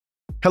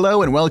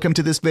Hello and welcome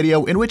to this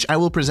video in which I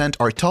will present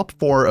our top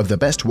 4 of the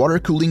best water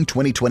cooling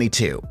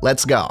 2022.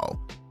 Let's go!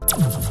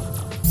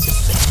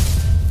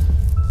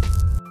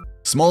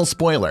 Small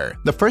spoiler,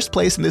 the first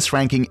place in this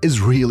ranking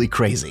is really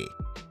crazy.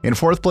 In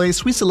 4th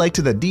place, we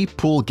selected the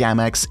Deepcool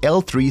Gamex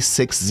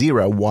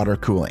L360 water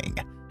cooling.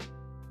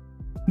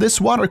 This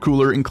water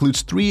cooler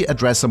includes 3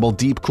 addressable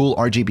Deepcool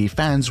RGB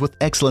fans with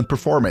excellent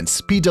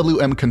performance,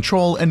 PWM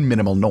control, and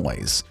minimal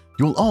noise.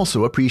 You will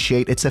also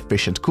appreciate its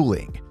efficient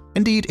cooling.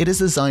 Indeed, it is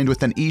designed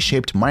with an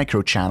E-shaped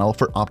microchannel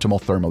for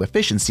optimal thermal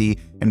efficiency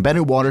and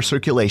better water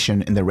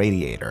circulation in the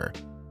radiator.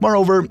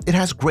 Moreover, it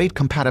has great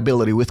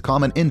compatibility with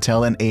common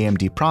Intel and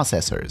AMD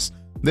processors.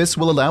 This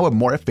will allow a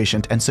more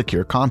efficient and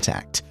secure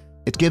contact.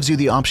 It gives you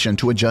the option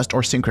to adjust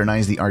or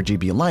synchronize the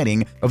RGB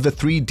lighting of the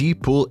 3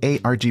 Deepcool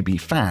ARGB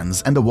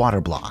fans and the water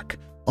block.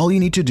 All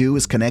you need to do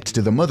is connect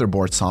to the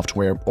motherboard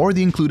software or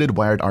the included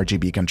wired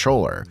RGB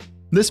controller.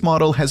 This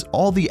model has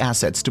all the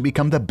assets to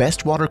become the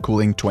best water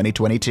cooling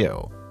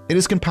 2022. It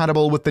is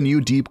compatible with the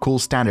new Deepcool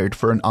standard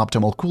for an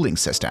optimal cooling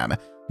system.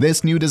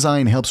 This new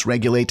design helps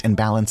regulate and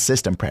balance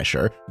system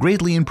pressure,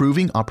 greatly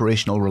improving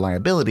operational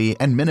reliability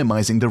and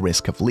minimizing the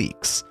risk of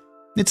leaks.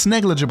 Its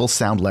negligible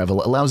sound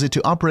level allows it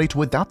to operate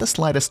without the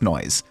slightest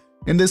noise.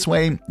 In this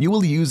way, you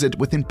will use it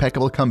with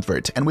impeccable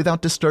comfort and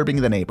without disturbing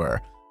the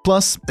neighbor.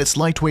 Plus, its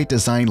lightweight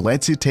design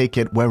lets you take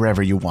it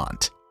wherever you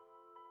want.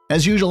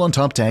 As usual on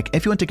TopTech,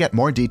 if you want to get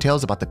more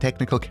details about the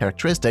technical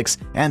characteristics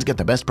and get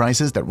the best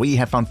prices that we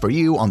have found for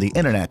you on the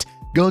internet,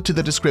 go to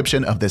the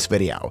description of this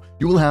video.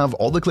 You will have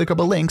all the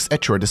clickable links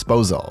at your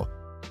disposal.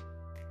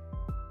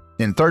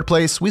 In 3rd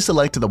place, we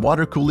selected the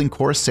water cooling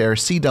Corsair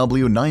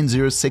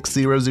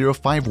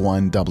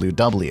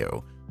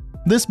CW90600051WW.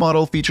 This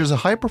model features a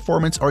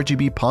high-performance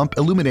RGB pump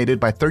illuminated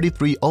by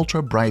 33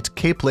 ultra-bright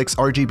K-Plix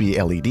RGB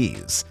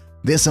LEDs.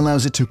 This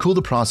allows it to cool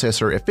the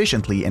processor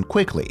efficiently and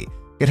quickly.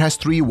 It has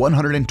 3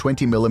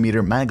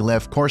 120mm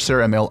maglev Corsair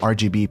ML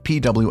RGB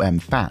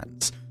PWM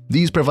fans.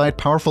 These provide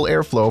powerful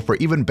airflow for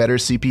even better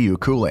CPU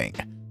cooling.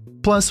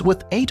 Plus,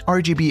 with 8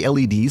 RGB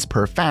LEDs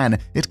per fan,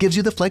 it gives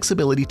you the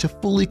flexibility to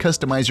fully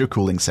customize your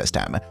cooling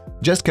system.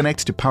 Just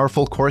connect to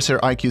powerful Corsair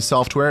iQ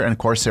software and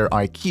Corsair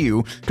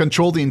iQ,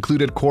 control the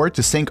included core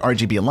to sync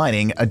RGB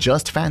lighting,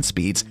 adjust fan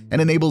speeds,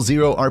 and enable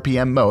 0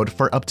 RPM mode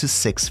for up to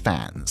 6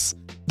 fans.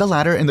 The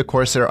latter in the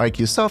Corsair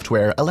iQ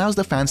software allows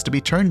the fans to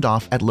be turned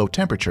off at low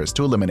temperatures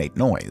to eliminate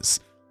noise.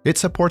 It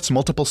supports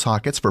multiple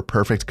sockets for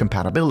perfect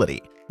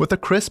compatibility. With a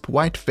crisp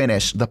white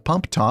finish, the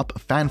pump top,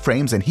 fan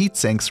frames, and heat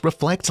sinks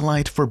reflect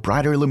light for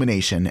brighter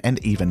illumination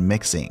and even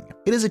mixing.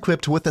 It is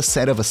equipped with a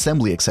set of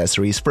assembly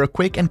accessories for a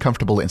quick and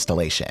comfortable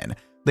installation.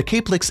 The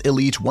K-Plix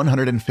Elite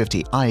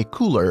 150i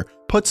cooler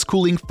puts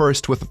cooling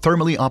first with a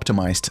thermally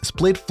optimized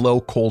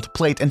split-flow cold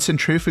plate and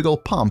centrifugal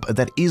pump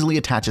that easily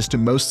attaches to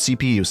most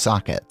CPU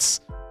sockets.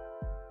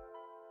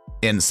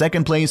 In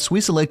 2nd place, we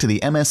selected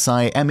the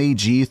MSI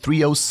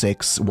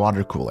MAG306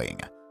 water cooling.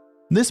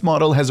 This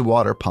model has a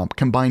water pump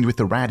combined with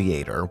a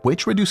radiator,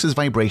 which reduces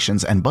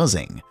vibrations and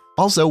buzzing.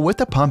 Also, with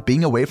the pump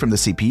being away from the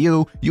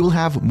CPU, you will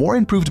have more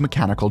improved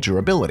mechanical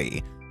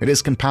durability. It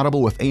is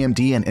compatible with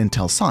AMD and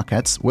Intel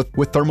sockets,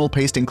 with thermal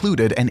paste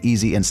included and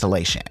easy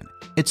installation.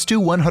 Its 2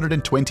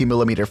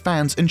 120mm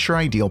fans ensure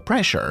ideal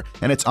pressure,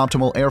 and its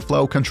optimal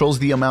airflow controls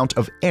the amount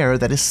of air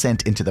that is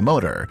sent into the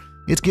motor.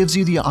 It gives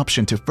you the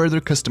option to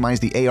further customize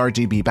the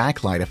ARGB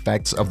backlight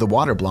effects of the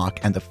water block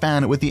and the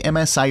fan with the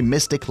MSI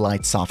Mystic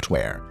Light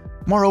software.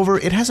 Moreover,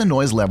 it has a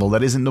noise level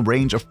that is in the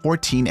range of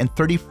 14 and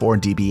 34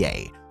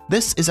 dBA.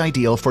 This is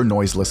ideal for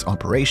noiseless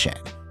operation.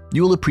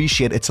 You will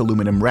appreciate its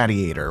aluminum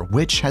radiator,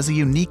 which has a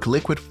unique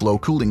liquid flow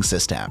cooling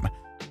system.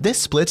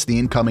 This splits the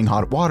incoming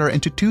hot water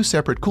into 2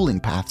 separate cooling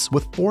paths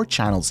with 4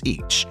 channels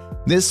each.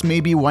 This may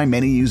be why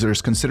many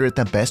users consider it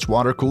the best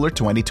water cooler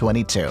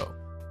 2022.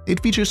 It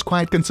features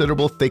quite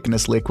considerable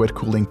thickness liquid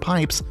cooling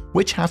pipes,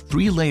 which have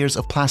 3 layers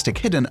of plastic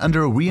hidden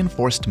under a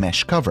reinforced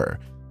mesh cover.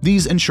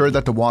 These ensure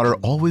that the water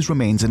always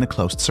remains in a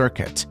closed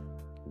circuit.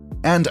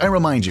 And I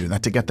remind you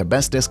that to get the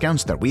best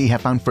discounts that we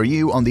have found for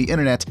you on the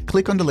internet,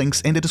 click on the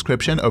links in the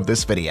description of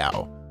this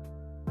video.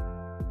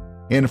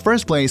 In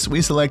 1st place,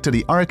 we selected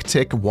the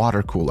Arctic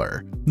water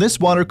cooler. This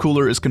water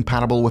cooler is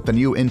compatible with the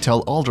new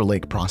Intel Alder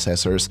Lake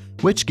processors,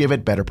 which give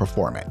it better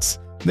performance.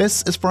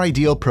 This is for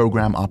ideal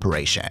program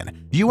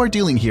operation. You are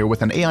dealing here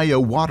with an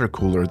AIO water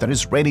cooler that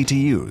is ready to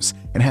use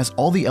and has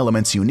all the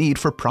elements you need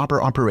for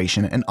proper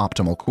operation and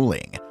optimal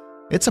cooling.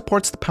 It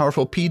supports the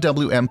powerful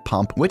PWM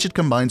pump, which it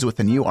combines with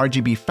a new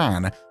RGB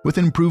fan with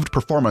improved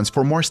performance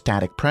for more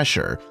static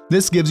pressure.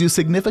 This gives you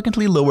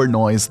significantly lower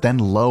noise than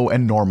low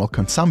and normal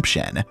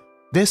consumption.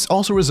 This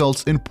also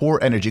results in poor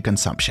energy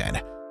consumption.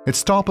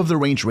 Its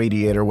top-of-the-range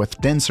radiator with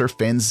denser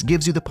fins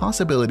gives you the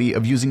possibility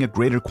of using a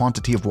greater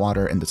quantity of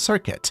water in the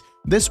circuit.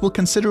 This will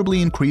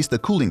considerably increase the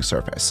cooling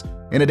surface.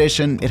 In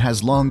addition, it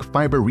has long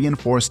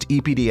fiber-reinforced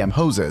EPDM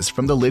hoses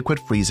from the liquid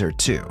freezer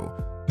too.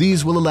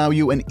 These will allow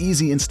you an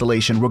easy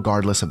installation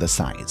regardless of the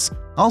size.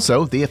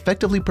 Also, they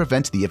effectively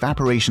prevent the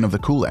evaporation of the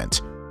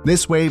coolant.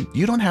 This way,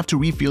 you don't have to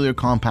refill your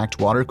compact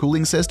water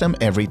cooling system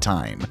every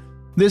time.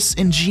 This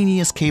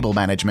ingenious cable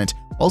management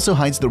also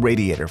hides the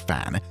radiator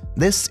fan.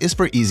 This is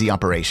for easy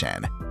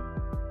operation.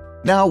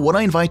 Now, what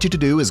I invite you to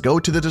do is go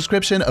to the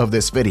description of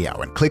this video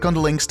and click on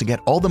the links to get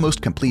all the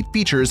most complete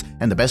features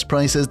and the best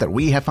prices that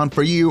we have found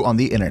for you on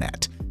the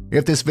internet.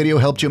 If this video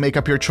helped you make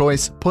up your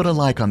choice, put a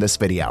like on this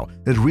video.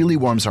 It really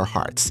warms our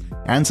hearts.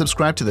 And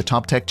subscribe to the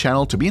TopTech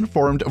channel to be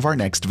informed of our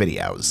next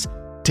videos.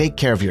 Take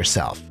care of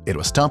yourself. It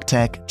was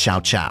TopTech. Ciao,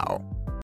 ciao.